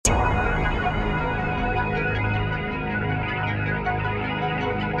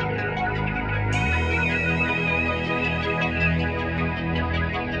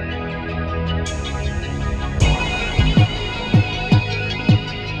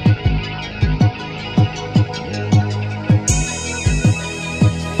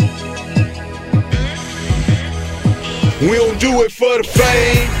We don't do it for the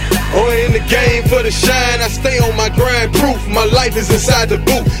fame or in the game for the shine. I stay on my grind, proof my life is inside the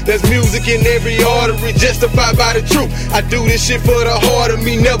boot. There's music in every artery, justified by the truth. I do this shit for the heart of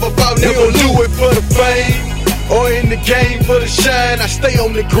me, never fall, never lose. We don't do it for the fame or in the game for the shine. I stay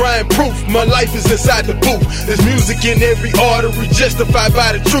on the grind, proof my life is inside the booth. There's music in every artery, justified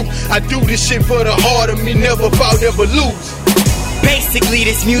by the truth. I do this shit for the heart of me, never fall, never lose. Basically,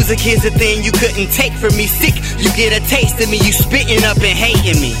 this music is a thing you couldn't take from me. Sick, you get a taste of me, you spitting up and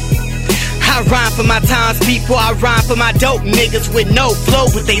hating me. I rhyme for my townspeople, I rhyme for my dope niggas with no flow,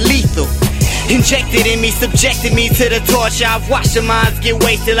 but they lethal. Injected in me, subjected me to the torture. I've watched the minds get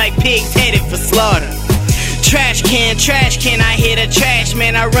wasted like pigs headed for slaughter. Trash can, I hear the trash,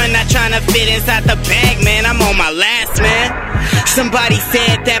 man. I run not trying to fit inside the bag, man. I'm on my last, man. Somebody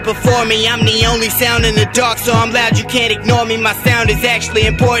said that before me, I'm the only sound in the dark, so I'm loud, you can't ignore me. My sound is actually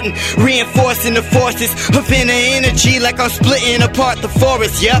important, reinforcing the forces of inner energy like I'm splitting apart the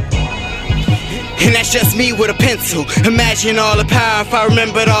forest, yep. And that's just me with a pencil. Imagine all the power if I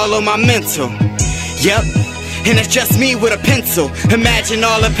remembered all of my mental, yep. And it's just me with a pencil. Imagine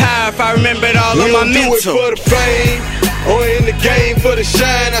all the power if I remembered all of my mental. We don't do it for the fame or in the game for the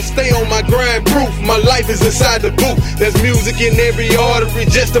shine. I stay on my grind, proof my life is inside the booth. There's music in every artery,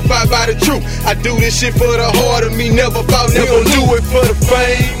 justified by the truth. I do this shit for the heart of me, never fall, never lose. We don't do it for the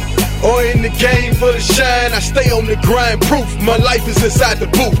fame or in the game for the shine. I stay on the grind, proof my life is inside the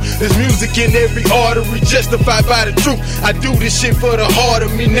booth. There's music in every artery, justified by the truth. I do this shit for the heart of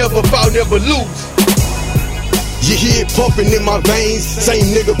me, never fall, never lose. You hear it pumping in my veins, same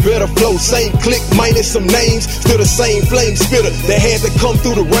nigga, better flow, same click, minus some names, still the same flame spitter that had to come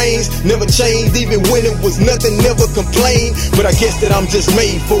through the rains, never changed, even when it was nothing, never complained, but I guess that I'm just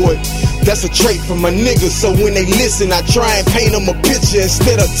made for it. That's a trait from my niggas, so when they listen, I try and paint them a picture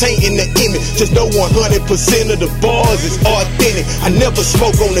instead of tainting the image. Just know 100% of the bars is authentic. I never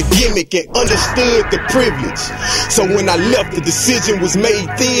spoke on a gimmick and understood the privilege. So when I left, the decision was made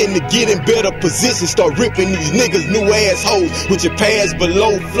then to get in better position, start ripping these niggas new assholes with your past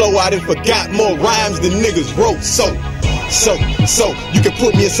below flow. I done forgot more rhymes than niggas wrote. So you can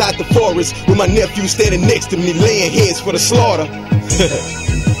put me inside the forest with my nephew standing next to me, laying heads for the slaughter.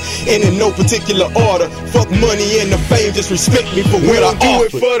 And in no particular order, fuck money and the fame, just respect me for what I offer. We don't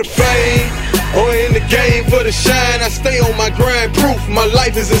do it for the fame or in the game for the shine. I stay on my grind, proof my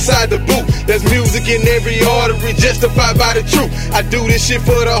life is inside the booth. There's music in every artery, justified by the truth. I do this shit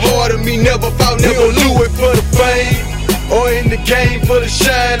for the heart of me, never fall, never lose. We don't do it for the fame or in the game for the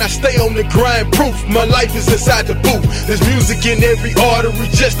shine. I stay on the grind, proof my life is inside the booth. There's music in every artery,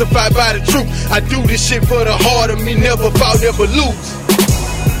 justified by the truth. I do this shit for the heart of me, never fall, never lose.